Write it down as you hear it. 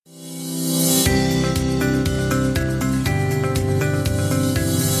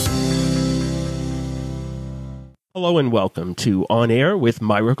Hello and welcome to On Air with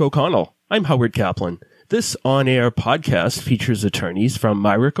Myrick O'Connell. I'm Howard Kaplan. This on-air podcast features attorneys from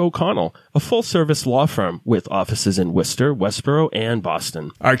Myrick O'Connell, a full-service law firm with offices in Worcester, Westboro, and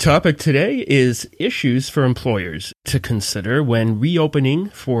Boston. Our topic today is issues for employers to consider when reopening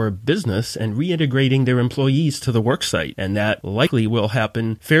for business and reintegrating their employees to the worksite, and that likely will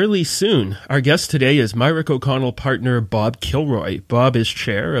happen fairly soon. Our guest today is Myrick O'Connell partner Bob Kilroy. Bob is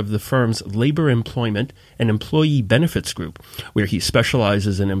chair of the firm's Labor Employment and Employee Benefits Group, where he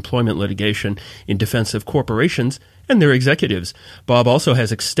specializes in employment litigation in defense of corporations and their executives. Bob also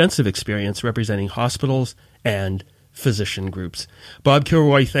has extensive experience representing hospitals and physician groups. Bob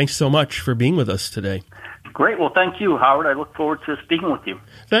Kilroy, thanks so much for being with us today. Great. Well, thank you, Howard. I look forward to speaking with you.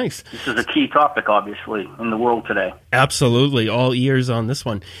 Thanks. This is a key topic, obviously, in the world today. Absolutely. All ears on this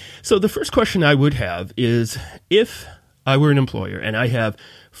one. So the first question I would have is, if I were an employer and I have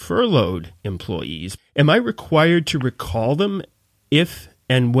furloughed employees, am I required to recall them if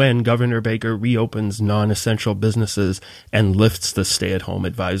and when Governor Baker reopens non-essential businesses and lifts the stay-at-home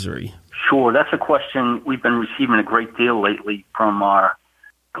advisory? Sure. That's a question we've been receiving a great deal lately from our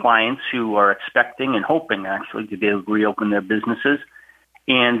clients who are expecting and hoping, actually, to be able to reopen their businesses.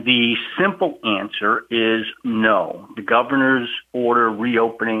 And the simple answer is no. The governor's order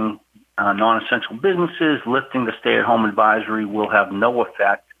reopening non-essential businesses, lifting the stay-at-home advisory will have no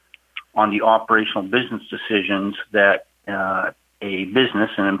effect on the operational business decisions that a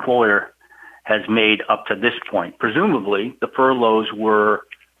business, an employer, has made up to this point. Presumably, the furloughs were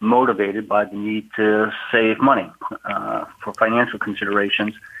motivated by the need to save money for financial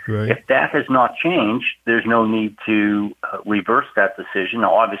considerations. Right. If that has not changed, there's no need to reverse that decision.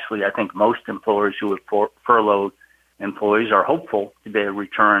 Now, obviously, I think most employers who have furloughed employees are hopeful to be able to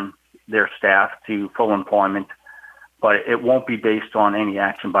return their staff to full employment, but it won't be based on any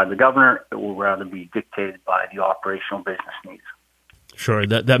action by the governor. It will rather be dictated by the operational business needs. Sure,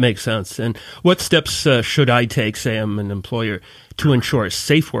 that makes sense. And what steps should I take, say I'm an employer, to ensure a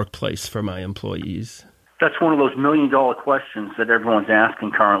safe workplace for my employees? That's one of those million-dollar questions that everyone's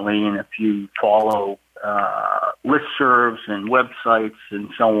asking currently, and if you follow listservs and websites and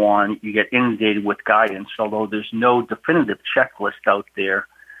so on, you get inundated with guidance, although there's no definitive checklist out there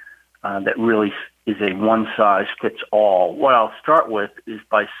that really is a one-size-fits-all. What I'll start with is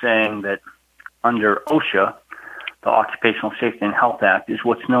by saying that under OSHA, the Occupational Safety and Health Act, is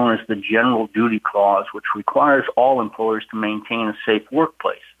what's known as the General Duty Clause, which requires all employers to maintain a safe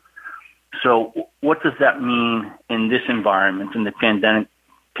workplace. So what does that mean in this environment, in the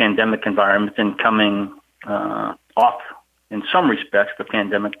pandemic environment, and coming off, in some respects, the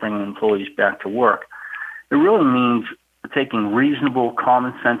pandemic, bringing employees back to work? It really means taking reasonable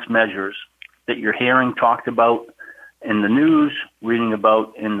common sense measures that you're hearing talked about in the news, reading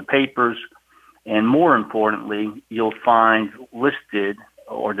about in the papers, and more importantly, you'll find listed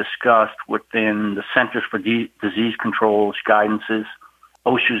or discussed within the Centers for Disease Control's guidances,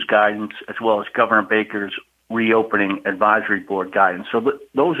 OSHA's guidance, as well as Governor Baker's reopening advisory board guidance. So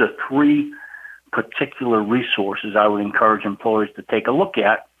those are three particular resources I would encourage employers to take a look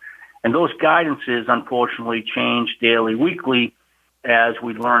at. And those guidances, unfortunately, change daily, weekly, as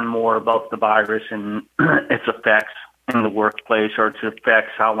we learn more about the virus and its effects in the workplace, or its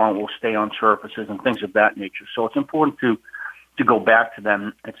effects, how long it will stay on surfaces and things of that nature. So it's important to go back to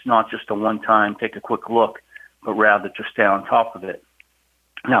them. It's not just a one-time, take a quick look, but rather to stay on top of it.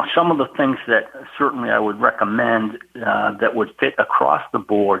 Now, some of the things that certainly I would recommend that would fit across the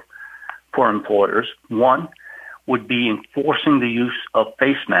board for employers, one would be enforcing the use of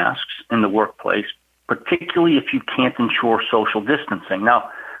face masks in the workplace, particularly if you can't ensure social distancing. Now,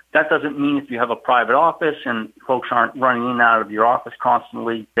 that doesn't mean if you have a private office and folks aren't running in and out of your office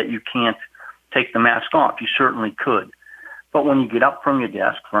constantly that you can't take the mask off. You certainly could. But when you get up from your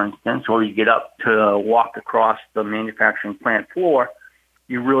desk, for instance, or you get up to walk across the manufacturing plant floor,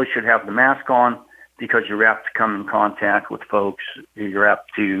 you really should have the mask on, because you're apt to come in contact with folks. You're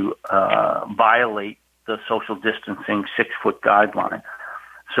apt to violate the social distancing 6-foot guideline.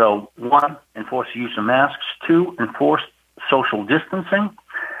 So, one, enforce the use of masks. Two, enforce social distancing.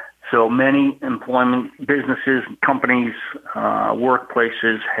 So many employment businesses, companies,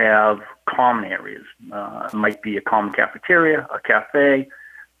 workplaces have common areas. It might be a common cafeteria, a cafe,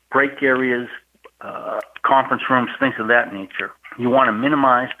 break areas, conference rooms, things of that nature. You want to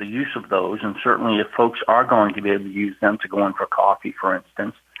minimize the use of those, and certainly if folks are going to be able to use them to go in for coffee, for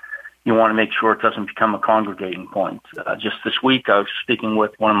instance, you want to make sure it doesn't become a congregating point. Just this week, I was speaking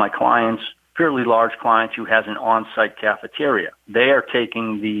with one of my clients, fairly large clients, who has an on-site cafeteria. They are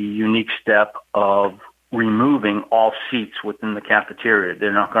taking the unique step of removing all seats within the cafeteria.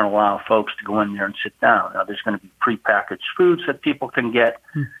 They're not going to allow folks to go in there and sit down. Now, there's going to be prepackaged foods that people can get,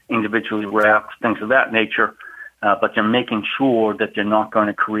 individually wrapped, things of that nature, but they're making sure that they're not going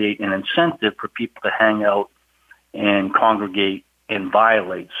to create an incentive for people to hang out and congregate and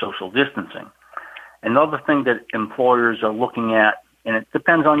violate social distancing. Another thing that employers are looking at, and it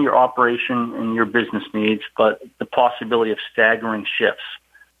depends on your operation and your business needs, but the possibility of staggering shifts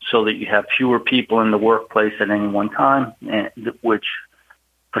so that you have fewer people in the workplace at any one time, which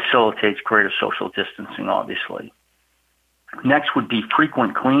facilitates greater social distancing, obviously. Next would be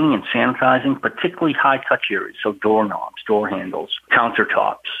frequent cleaning and sanitizing, particularly high-touch areas, so doorknobs, door handles,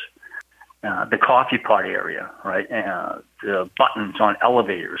 countertops, the coffee pot area, right, the buttons on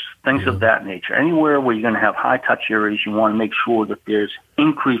elevators, things of that nature. Anywhere where you're going to have high-touch areas, you want to make sure that there's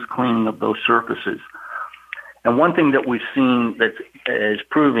increased cleaning of those surfaces. And one thing that we've seen that is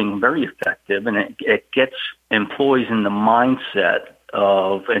proving very effective, and it gets employees in the mindset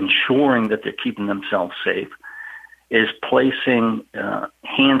of ensuring that they're keeping themselves safe, is placing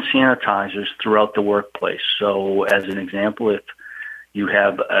hand sanitizers throughout the workplace. So as an example, if you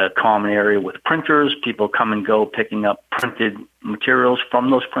have a common area with printers, people come and go picking up printed materials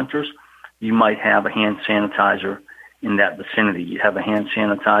from those printers, you might have a hand sanitizer in that vicinity. You have a hand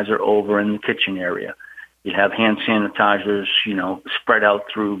sanitizer over in the kitchen area. You have hand sanitizers, spread out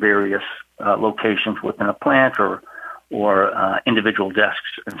through various locations within a plant or individual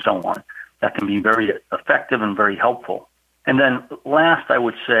desks and so on. That can be very effective and very helpful. And then last, I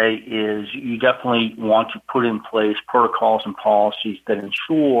would say, is you definitely want to put in place protocols and policies that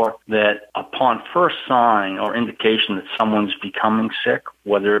ensure that upon first sign or indication that someone's becoming sick,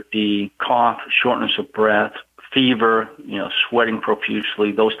 whether it be cough, shortness of breath, fever, sweating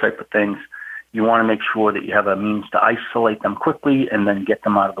profusely, those type of things, you want to make sure that you have a means to isolate them quickly and then get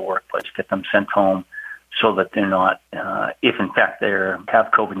them out of the workplace, get them sent home so that they're not, if in fact they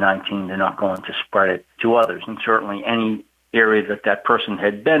have COVID-19, they're not going to spread it to others. And certainly any area that person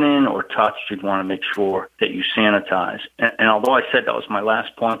had been in or touched, you'd want to make sure that you sanitize. And although I said that was my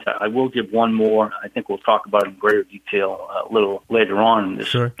last point, I will give one more. I think we'll talk about it in greater detail a little later on in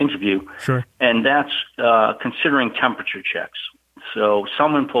this interview. Sure. And that's considering temperature checks. So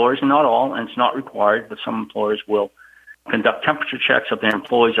some employers, not all, and it's not required, but some employers will conduct temperature checks of their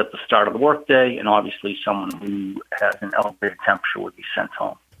employees at the start of the workday, and obviously someone who has an elevated temperature would be sent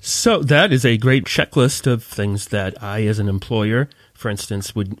home. So that is a great checklist of things that I, as an employer, for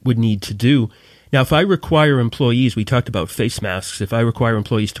instance, would need to do. Now, if I require employees, we talked about face masks, if I require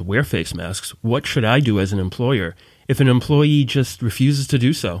employees to wear face masks, what should I do as an employer if an employee just refuses to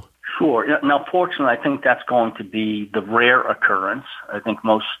do so? Sure. Now, fortunately, I think that's going to be the rare occurrence. I think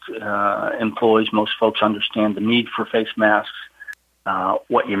most employees, most folks understand the need for face masks.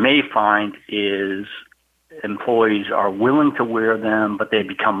 What you may find is employees are willing to wear them, but they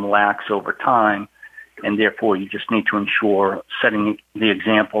become lax over time, and therefore you just need to ensure setting the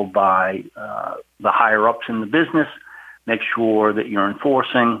example by the higher-ups in the business, make sure that you're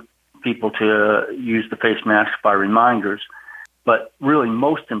enforcing people to use the face mask by reminders. But really,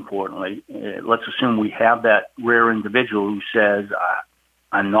 most importantly, let's assume we have that rare individual who says,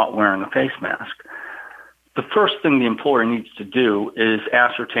 I'm not wearing a face mask. The first thing the employer needs to do is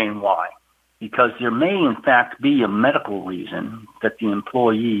ascertain why. Because there may, in fact, be a medical reason that the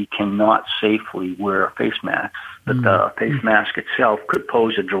employee cannot safely wear a face mask, that the face mask itself could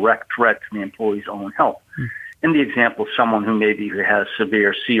pose a direct threat to the employee's own health. In the example, someone who maybe has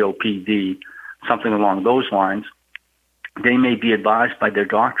severe COPD, something along those lines, they may be advised by their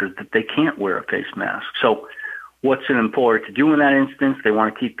doctor that they can't wear a face mask. So what's an employer to do in that instance? They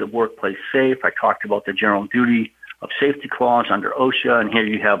want to keep the workplace safe. I talked about the general duty of safety clause under OSHA, and here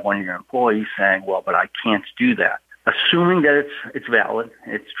you have one of your employees saying, well, but I can't do that. Assuming that it's valid,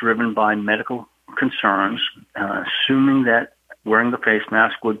 it's driven by medical concerns, assuming that wearing the face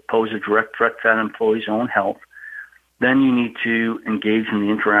mask would pose a direct threat to that employee's own health, then you need to engage in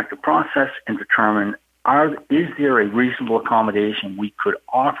the interactive process and determine, is there a reasonable accommodation we could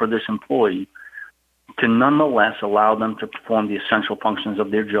offer this employee to nonetheless allow them to perform the essential functions of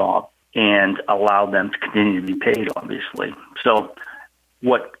their job and allow them to continue to be paid, obviously. So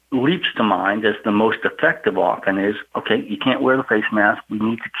what leaps to mind as the most effective often is, okay, you can't wear the face mask. We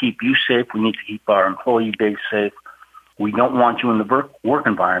need to keep you safe. We need to keep our employee base safe. We don't want you in the work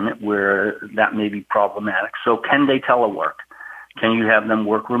environment where that may be problematic. So can they telework? Can you have them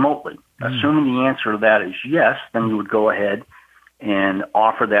work remotely? Assuming the answer to that is yes, then you would go ahead and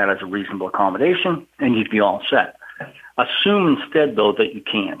offer that as a reasonable accommodation, and you'd be all set. Assume instead, though, that you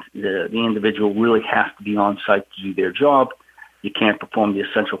can't. The individual really has to be on site to do their job. You can't perform the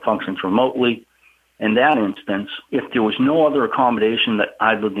essential functions remotely. In that instance, if there was no other accommodation that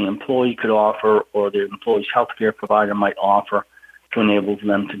either the employee could offer or the employee's healthcare provider might offer to enable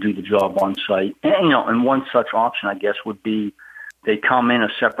them to do the job on site, and one such option, I guess, would be they come in a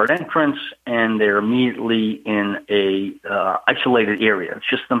separate entrance and they're immediately in a isolated area. It's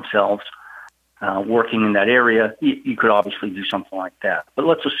just themselves working in that area. You could obviously do something like that. But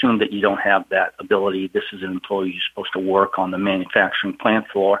let's assume that you don't have that ability. This is an employee who's supposed to work on the manufacturing plant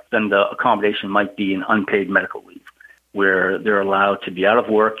floor. Then the accommodation might be an unpaid medical leave, where they're allowed to be out of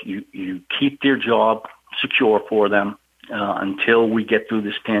work. You keep their job secure for them until we get through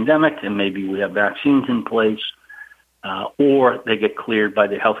this pandemic and maybe we have vaccines in place. Or they get cleared by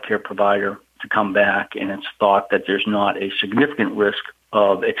the healthcare provider to come back, and it's thought that there's not a significant risk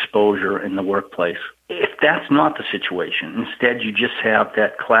of exposure in the workplace. If that's not the situation, instead you just have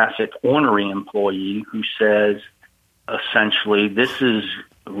that classic ornery employee who says, essentially, this is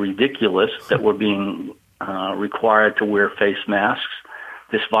ridiculous that we're being required to wear face masks.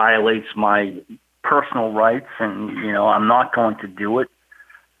 This violates my personal rights, and, I'm not going to do it.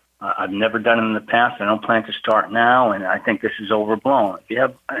 I've never done it in the past. I don't plan to start now, and I think this is overblown. If you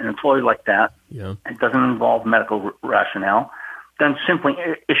have an employee like that, it doesn't involve medical rationale, then simply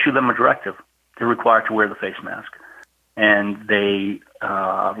issue them a directive. They're required to wear the face mask. And they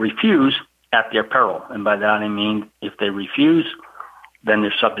refuse at their peril. And by that I mean if they refuse, then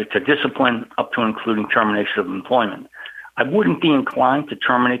they're subject to discipline up to including termination of employment. I wouldn't be inclined to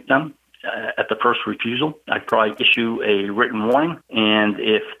terminate them at the first refusal. I'd probably issue a written warning, and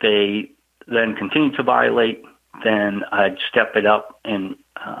if they then continue to violate, then I'd step it up and,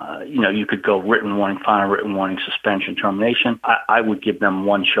 you could go written warning, final written warning, suspension, termination. I would give them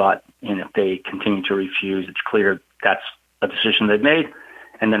one shot, and if they continue to refuse, it's clear that's a decision they've made,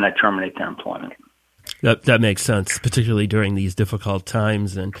 and then I terminate their employment. That makes sense, particularly during these difficult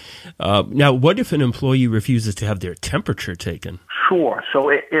times. And now, what if an employee refuses to have their temperature taken? Sure. So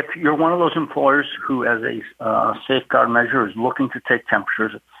if you're one of those employers who, as a safeguard measure, is looking to take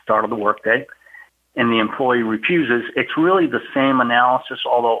temperatures at the start of the workday, and the employee refuses, it's really the same analysis,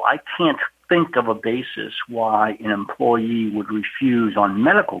 although I can't think of a basis why an employee would refuse on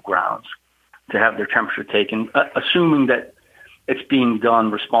medical grounds to have their temperature taken, assuming that it's being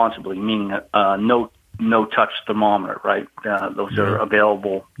done responsibly, meaning no touch thermometer, right? Those are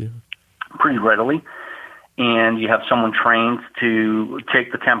available pretty readily. And you have someone trained to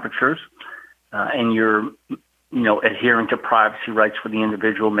take the temperatures, and you're adhering to privacy rights for the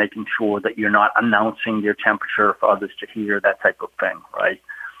individual, making sure that you're not announcing your temperature for others to hear, that type of thing, right?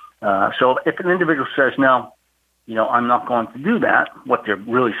 So if an individual says, no, I'm not going to do that, what they're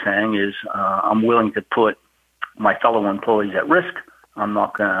really saying is, I'm willing to put my fellow employees at risk. I'm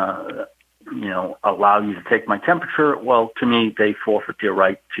not going to, allow you to take my temperature. Well, to me, they forfeit their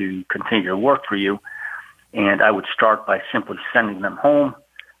right to continue to work for you. And I would start by simply sending them home,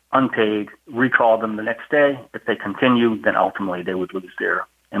 unpaid, recall them the next day. If they continue, then ultimately they would lose their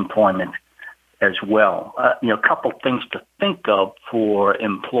employment as well. A couple things to think of for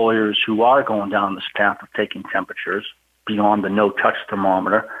employers who are going down this path of taking temperatures beyond the no-touch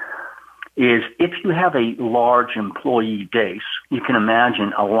thermometer is if you have a large employee base, you can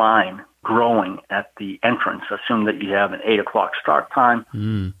imagine a line growing at the entrance. Assume that you have an 8 o'clock start time.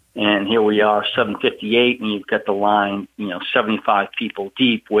 And here we are, 7:58, and you've got the line, 75 people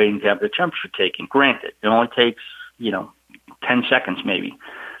deep waiting to have their temperature taken. Granted, it only takes, 10 seconds maybe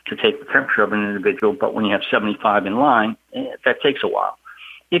to take the temperature of an individual, but when you have 75 in line, that takes a while.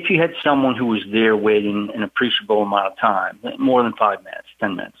 If you had someone who was there waiting an appreciable amount of time, more than 5 minutes,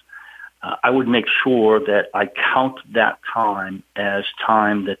 10 minutes, I would make sure that I count that time as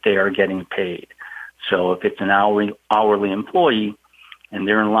time that they are getting paid. So if it's an hourly employee, and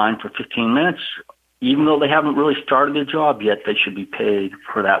they're in line for 15 minutes, even though they haven't really started their job yet, they should be paid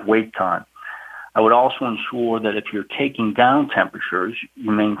for that wait time. I would also ensure that if you're taking down temperatures,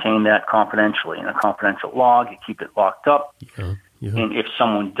 you maintain that confidentially in a confidential log. You keep it locked up. And if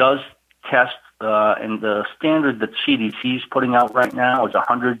someone does test, and the standard that CDC is putting out right now is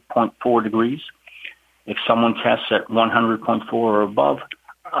 100.4 degrees. If someone tests at 100.4 or above,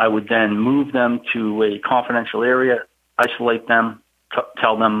 I would then move them to a confidential area, isolate them,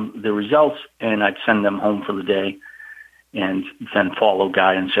 tell them the results, and I'd send them home for the day and then follow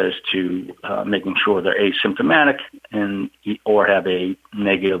guidance as to making sure they're asymptomatic or have a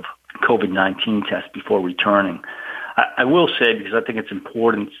negative COVID-19 test before returning. I will say, because I think it's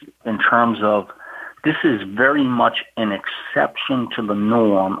important in terms of this is very much an exception to the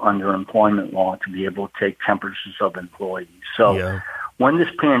norm under employment law to be able to take temperatures of employees. So when this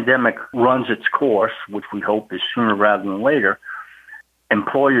pandemic runs its course, which we hope is sooner rather than later,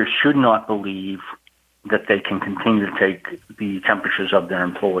 employers should not believe that they can continue to take the temperatures of their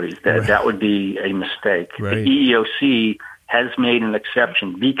employees. That would be a mistake. Right. The EEOC has made an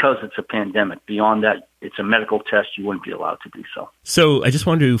exception because it's a pandemic. Beyond that, it's a medical test. You wouldn't be allowed to do so. So I just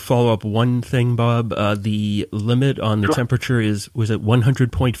wanted to follow up one thing, Bob. The limit on the temperature was it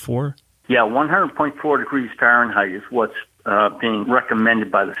 100.4? Yeah, 100.4 degrees Fahrenheit is what's being recommended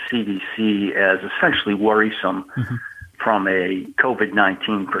by the CDC as essentially worrisome from a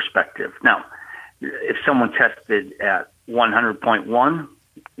COVID-19 perspective. Now, if someone tested at 100.1,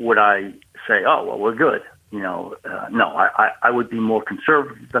 would I say, oh, well, we're good? No, I would be more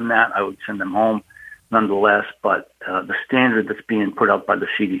conservative than that. I would send them home nonetheless, but the standard that's being put out by the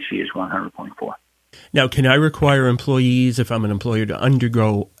CDC is 100.4. Now, can I require employees, if I'm an employer, to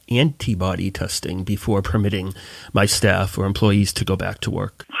undergo antibody testing before permitting my staff or employees to go back to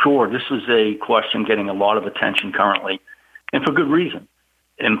work? Sure. This is a question getting a lot of attention currently, and for good reason.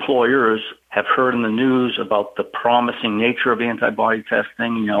 Employers have heard in the news about the promising nature of antibody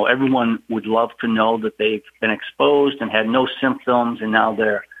testing. Everyone would love to know that they've been exposed and had no symptoms, and now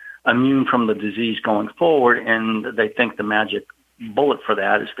they're immune from the disease going forward, and they think the magic bullet for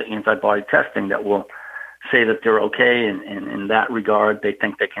that is the antibody testing that will say that they're okay, and in that regard, they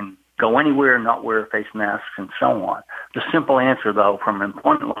think they can go anywhere, not wear face masks, and so on. The simple answer, though, from an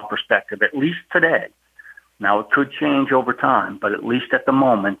employment law perspective, at least today, now it could change over time, but at least at the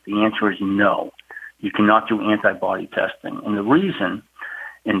moment, the answer is no. You cannot do antibody testing. And the reason,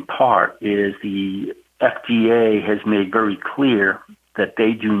 in part, is the FDA has made very clear that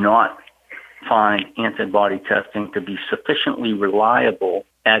they do not find antibody testing to be sufficiently reliable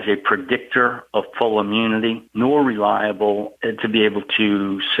as a predictor of full immunity, nor reliable to be able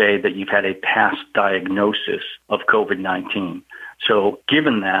to say that you've had a past diagnosis of COVID-19. So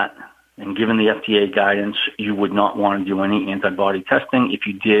given that, and given the FDA guidance, you would not want to do any antibody testing. If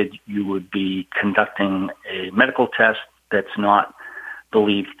you did, you would be conducting a medical test that's not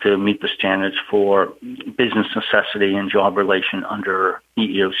believed to meet the standards for business necessity and job relation under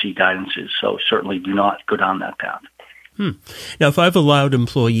EEOC guidances. So certainly do not go down that path. Now, if I've allowed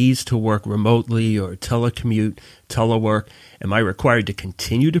employees to work remotely or telecommute, telework, am I required to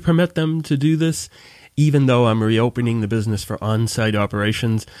continue to permit them to do this? Even though I'm reopening the business for on-site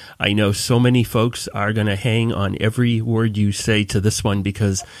operations, I know so many folks are going to hang on every word you say to this one,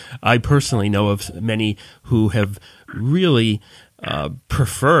 because I personally know of many who have really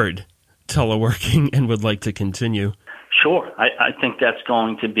preferred teleworking and would like to continue. Sure. I think that's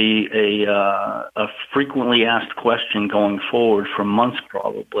going to be a frequently asked question going forward for months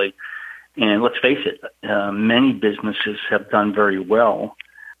probably. And let's face it, many businesses have done very well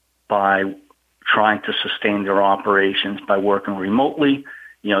by trying to sustain their operations by working remotely.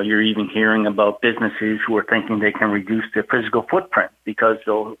 You're even hearing about businesses who are thinking they can reduce their physical footprint because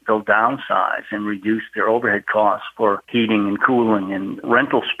they'll downsize and reduce their overhead costs for heating and cooling and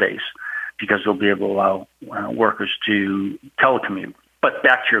rental space, because they'll be able to allow workers to telecommute. But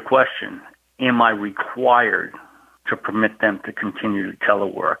back to your question, am I required to permit them to continue to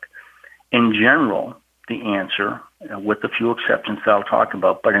telework? In general, the answer, with a few exceptions that I'll talk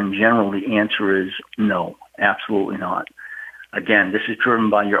about, but in general, the answer is no, absolutely not. Again, this is driven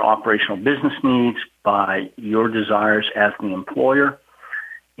by your operational business needs, by your desires as the employer.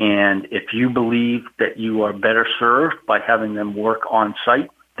 And if you believe that you are better served by having them work on site,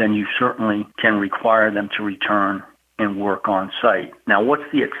 then you certainly can require them to return and work on site. Now, what's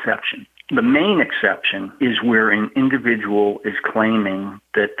the exception? The main exception is where an individual is claiming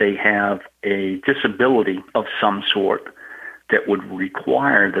that they have a disability of some sort that would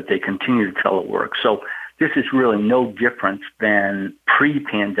require that they continue to telework. So this is really no different than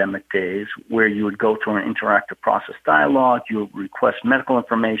pre-pandemic days, where you would go through an interactive process dialogue, you would request medical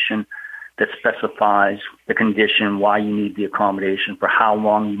information that specifies the condition, why you need the accommodation, for how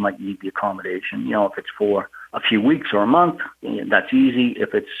long you might need the accommodation. If it's for a few weeks or a month, that's easy.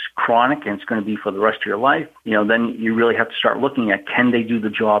 If it's chronic and it's going to be for the rest of your life, then you really have to start looking at, can they do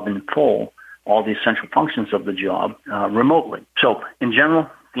the job in full, all the essential functions of the job remotely? So in general,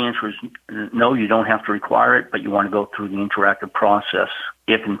 the answer is no, you don't have to require it, but you want to go through the interactive process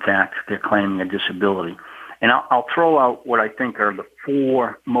if, in fact, they're claiming a disability. And I'll throw out what I think are the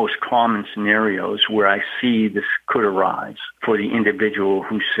four most common scenarios where I see this could arise for the individual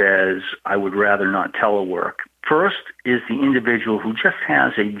who says, I would rather not telework. First is the individual who just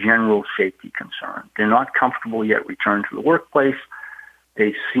has a general safety concern. They're not comfortable yet returning to the workplace.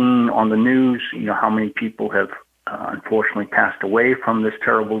 They've seen on the news, how many people have unfortunately passed away from this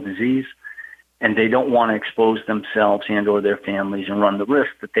terrible disease, and they don't want to expose themselves and or their families and run the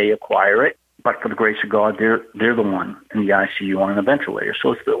risk that they acquire it. but for the grace of God, they're the one in the ICU on a ventilator.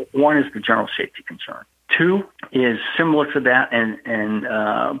 So one is the general safety concern. Two is similar to that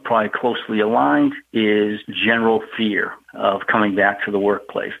and probably closely aligned is general fear of coming back to the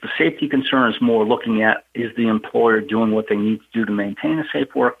workplace. The safety concern is more looking at, is the employer doing what they need to do to maintain a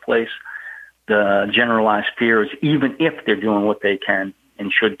safe workplace? The generalized fear is even if they're doing what they can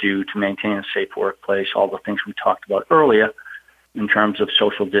and should do to maintain a safe workplace, all the things we talked about earlier in terms of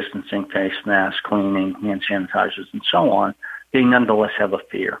social distancing, face masks, cleaning, hand sanitizers, and so on, they nonetheless have a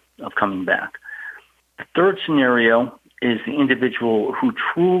fear of coming back. The third scenario is the individual who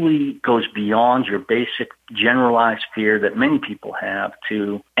truly goes beyond your basic generalized fear that many people have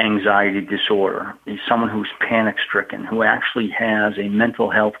to anxiety disorder. He's someone who's panic-stricken, who actually has a mental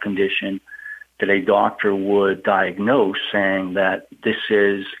health condition that a doctor would diagnose, saying that this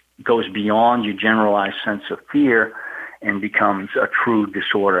goes beyond your generalized sense of fear and becomes a true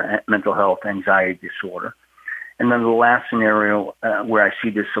disorder, mental health anxiety disorder. And then the last scenario where I see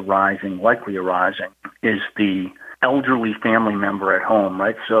this likely arising, is the elderly family member at home,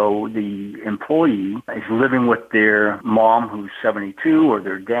 right? So the employee is living with their mom who's 72 or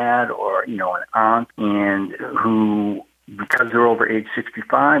their dad or, an aunt, and who, because they're over age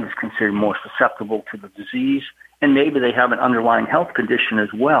 65, is considered more susceptible to the disease. And maybe they have an underlying health condition as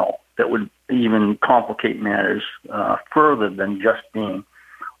well that would even complicate matters further than just being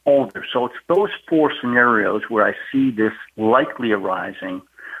older. So it's those four scenarios where I see this likely arising,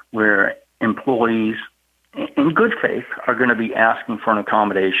 where employees in good faith are going to be asking for an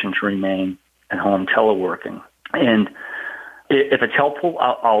accommodation to remain at home teleworking. And if it's helpful,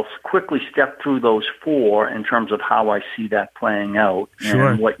 I'll quickly step through those four in terms of how I see that playing out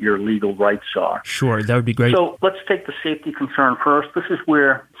and what your legal rights are. Sure, that would be great. So let's take the safety concern first. This is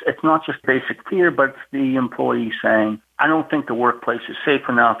where it's not just basic fear, but it's the employee saying, I don't think the workplace is safe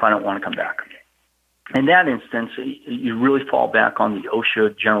enough. I don't want to come back. In that instance, you really fall back on the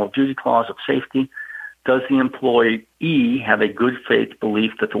OSHA General Duty Clause of safety. Does the employee have a good faith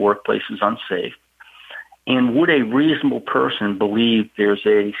belief that the workplace is unsafe? And would a reasonable person believe there's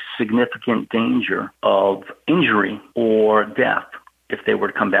a significant danger of injury or death if they were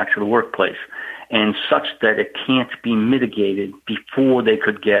to come back to the workplace, and such that it can't be mitigated before they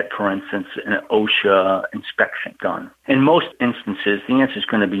could get, for instance, an OSHA inspection done? In most instances, the answer is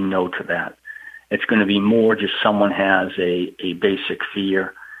going to be no to that. It's going to be more just someone has a basic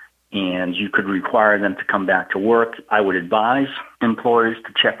fear, and you could require them to come back to work. I would advise employers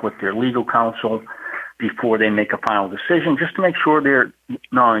to check with their legal counsel before they make a final decision, just to make sure they're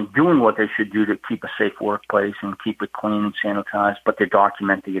not only doing what they should do to keep a safe workplace and keep it clean and sanitized, but they're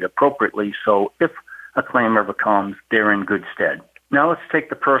documenting it appropriately. So if a claim ever comes, they're in good stead. Now let's take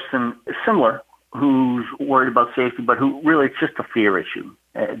the person similar who's worried about safety, but who really it's just a fear issue.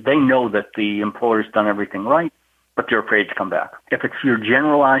 They know that the employer's done everything right, but they're afraid to come back. If it's your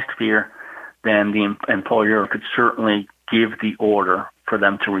generalized fear, then the employer could certainly give the order for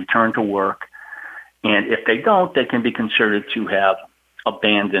them to return to work. And if they don't, they can be considered to have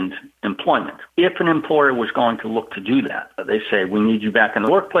abandoned employment. If an employer was going to look to do that, they say, we need you back in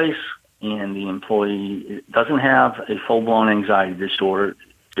the workplace, and the employee doesn't have a full-blown anxiety disorder,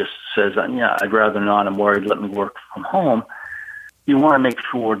 just says, yeah, I'd rather not, I'm worried, let me work from home. You want to make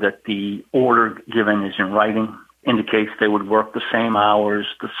sure that the order given is in writing, indicates they would work the same hours,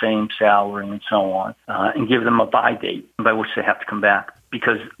 the same salary, and so on, and give them a by date by which they have to come back.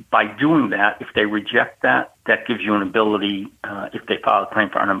 Because by doing that, if they reject that, that gives you an ability, if they file a claim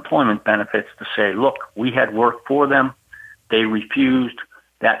for unemployment benefits, to say, look, we had work for them, they refused,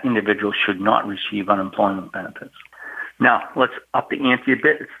 that individual should not receive unemployment benefits. Now, let's up the ante a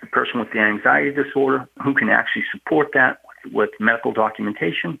bit. It's the person with the anxiety disorder who can actually support that with medical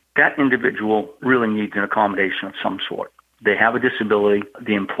documentation. That individual really needs an accommodation of some sort. They have a disability.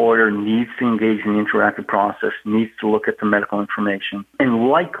 The employer needs to engage in the interactive process, needs to look at the medical information. And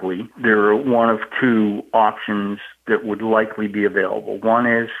likely, there are one of two options that would likely be available. One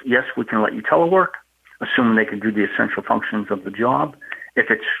is, yes, we can let you telework, assuming they can do the essential functions of the job.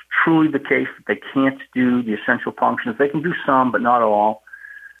 If it's truly the case that they can't do the essential functions, they can do some, but not all.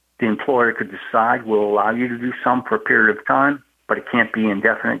 The employer could decide, we'll allow you to do some for a period of time, but it can't be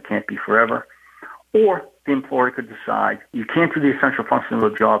indefinite, can't be forever. Or the employer could decide, you can't do the essential functions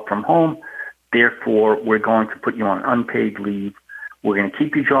of the job from home, therefore we're going to put you on unpaid leave. We're going to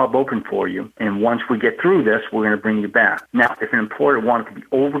keep your job open for you, and once we get through this, we're going to bring you back. Now, if an employer wanted to be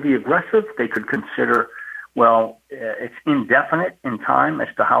overly aggressive, they could consider, well, it's indefinite in time as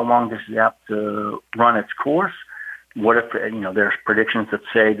to how long this is apt to run its course. What if, there's predictions that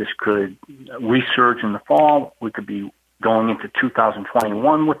say this could resurge in the fall. We could be going into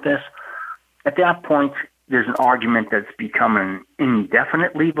 2021 with this. At that point, there's an argument that's become an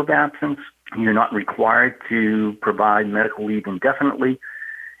indefinite leave of absence. You're not required to provide medical leave indefinitely.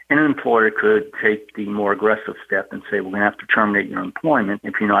 And an employer could take the more aggressive step and say, we're going to have to terminate your employment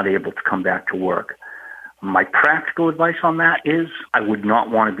if you're not able to come back to work. My practical advice on that is I would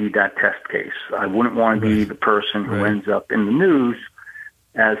not want to be that test case. I wouldn't want to be the person who ends up in the news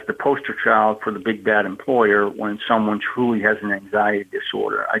as the poster child for the big bad employer when someone truly has an anxiety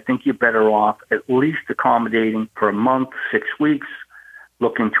disorder. I think you're better off at least accommodating for a month, 6 weeks,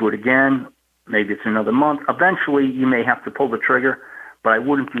 look into it again. Maybe it's another month. Eventually, you may have to pull the trigger, but I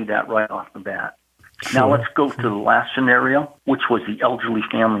wouldn't do that right off the bat. Now, let's go to the last scenario, which was the elderly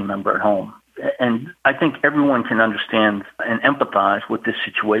family member at home. And I think everyone can understand and empathize with this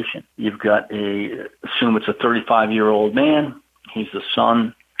situation. You've got assume it's a 35-year-old man. He's the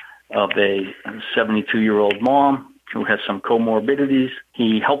son of a 72-year-old mom who has some comorbidities.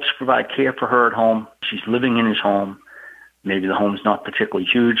 He helps provide care for her at home. She's living in his home. Maybe the home's not particularly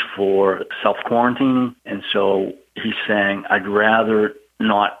huge for self-quarantining. And so he's saying, I'd rather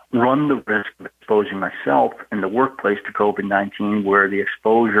not run the risk of exposing myself in the workplace to COVID-19, where the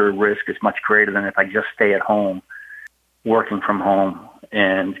exposure risk is much greater than if I just stay at home, working from home,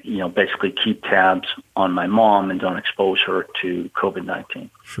 and basically keep tabs on my mom and don't expose her to COVID-19.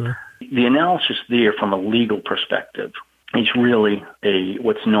 Sure. The analysis there from a legal perspective is really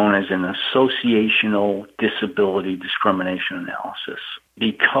what's known as an associational disability discrimination analysis.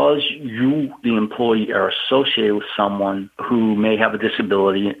 Because you, the employee, are associated with someone who may have a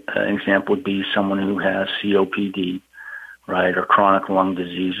disability, an example would be someone who has COPD, right, or chronic lung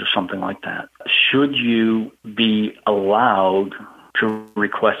disease or something like that. Should you be allowed to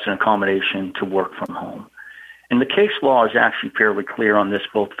request an accommodation to work from home? And the case law is actually fairly clear on this,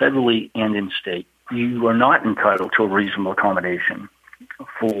 both federally and in state. You are not entitled to a reasonable accommodation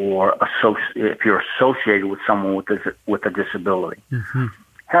if you're associated with someone with a disability. Mm-hmm.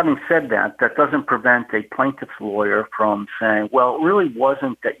 Having said that, that doesn't prevent a plaintiff's lawyer from saying, well, it really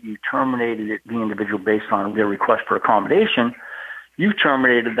wasn't that you terminated the individual based on their request for accommodation. You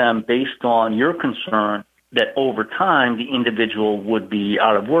terminated them based on your concern that over time the individual would be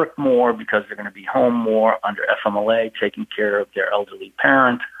out of work more because they're going to be home more under FMLA, taking care of their elderly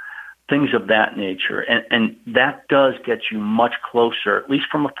parent, things of that nature. And that does get you much closer, at least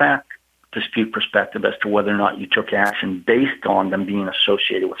from a fact dispute perspective, as to whether or not you took action based on them being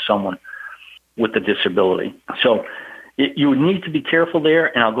associated with someone with a disability. So you would need to be careful there.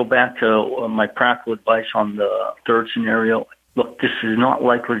 And I'll go back to my practical advice on the third scenario. Look, this is not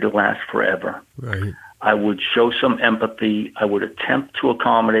likely to last forever. Right. I would show some empathy. I would attempt to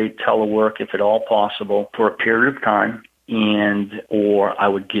accommodate telework if at all possible for a period of time, or I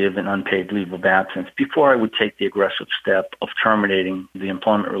would give an unpaid leave of absence before I would take the aggressive step of terminating the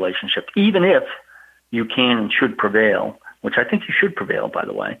employment relationship, even if you can and should prevail, which I think you should prevail, by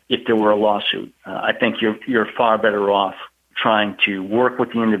the way, if there were a lawsuit. I think you're far better off trying to work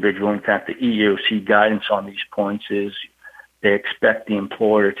with the individual. In fact, the EEOC guidance on these points is they expect the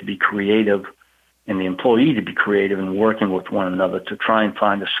employer to be creative and the employee to be creative in working with one another to try and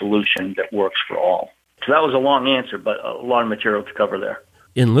find a solution that works for all. So that was a long answer, but a lot of material to cover there.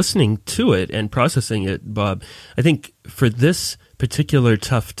 In listening to it and processing it, Bob, I think for this particular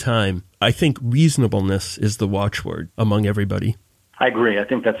tough time, I think reasonableness is the watchword among everybody. I agree. I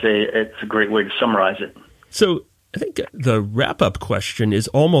think it's a great way to summarize it. So I think the wrap-up question is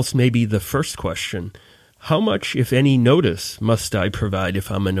almost maybe the first question. How much, if any, notice must I provide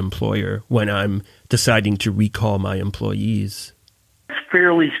if I'm an employer when I'm deciding to recall my employees? It's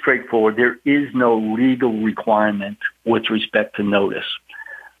fairly straightforward. There is no legal requirement with respect to notice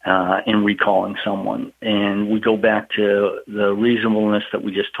in recalling someone. And we go back to the reasonableness that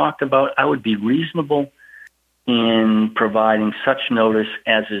we just talked about. I would be reasonable in providing such notice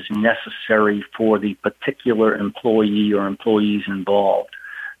as is necessary for the particular employee or employees involved.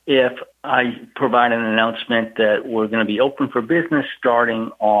 If I provide an announcement that we're going to be open for business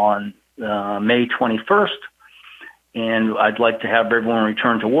starting on May 21st, and I'd like to have everyone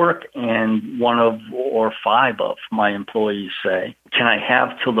return to work, and one of or five of my employees say, can I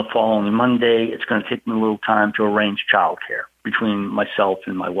have till the following Monday? It's going to take me a little time to arrange childcare between myself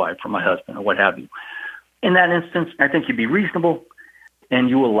and my wife or my husband or what have you. In that instance, I think you'd be reasonable and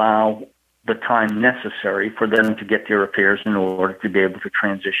you allow the time necessary for them to get their affairs in order to be able to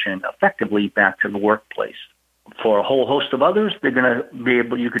transition effectively back to the workplace. For a whole host of others, they're going to be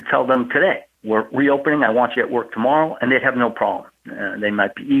able, you could tell them today, we're reopening, I want you at work tomorrow, and they'd have no problem. They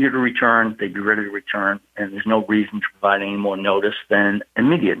might be eager to return, they'd be ready to return, and there's no reason to provide any more notice than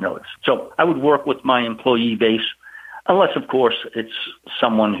immediate notice. So I would work with my employee base Unless, of course, it's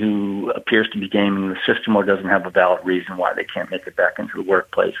someone who appears to be gaming the system or doesn't have a valid reason why they can't make it back into the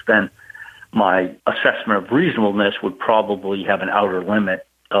workplace. Then my assessment of reasonableness would probably have an outer limit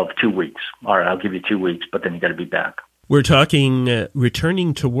of 2 weeks. All right, I'll give you 2 weeks, but then you got to be back. We're talking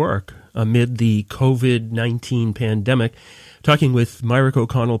returning to work amid the COVID-19 pandemic, talking with Myrick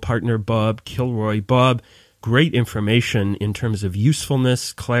O'Connell partner Bob Kilroy. Bob, great information in terms of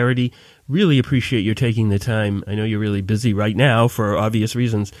usefulness, clarity. Really appreciate you taking the time. I know you're really busy right now for obvious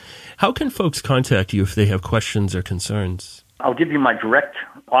reasons. How can folks contact you if they have questions or concerns? I'll give you my direct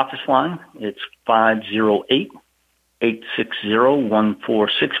office line. It's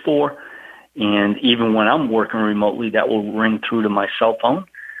 508-860-1464. And even when I'm working remotely, that will ring through to my cell phone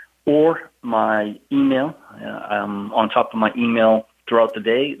or my email. I'm on top of my email throughout the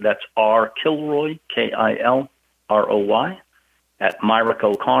day. That's rkilroy, Kilroy, at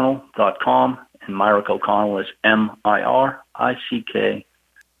MyrickO'Connell.com. And Myrick O'Connell is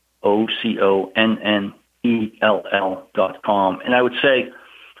MyrickO'Connell.com. And I would say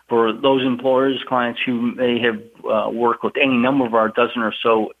for those employers, clients who may have worked with any number of our dozen or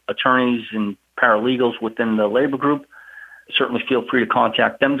so attorneys and paralegals within the labor group, certainly feel free to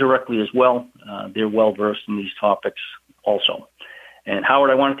contact them directly as well. They're well-versed in these topics also. And Howard,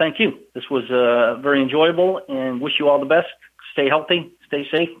 I want to thank you. This was very enjoyable and wish you all the best. Stay healthy, stay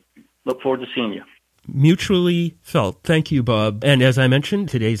safe. Look forward to seeing you. Mutually felt. Thank you, Bob. And as I mentioned,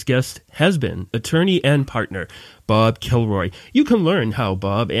 today's guest has been attorney and partner Bob Kilroy. You can learn how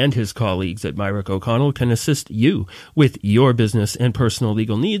Bob and his colleagues at Myrick O'Connell can assist you with your business and personal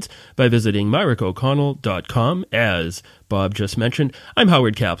legal needs by visiting MyrickO'Connell.com. As Bob just mentioned, I'm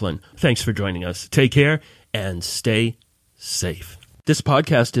Howard Kaplan. Thanks for joining us. Take care and stay safe. This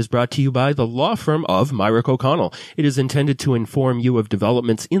podcast is brought to you by the law firm of Myrick O'Connell. It is intended to inform you of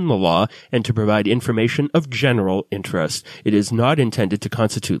developments in the law and to provide information of general interest. It is not intended to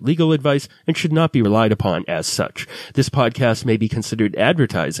constitute legal advice and should not be relied upon as such. This podcast may be considered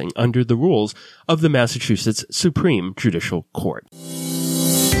advertising under the rules of the Massachusetts Supreme Judicial Court.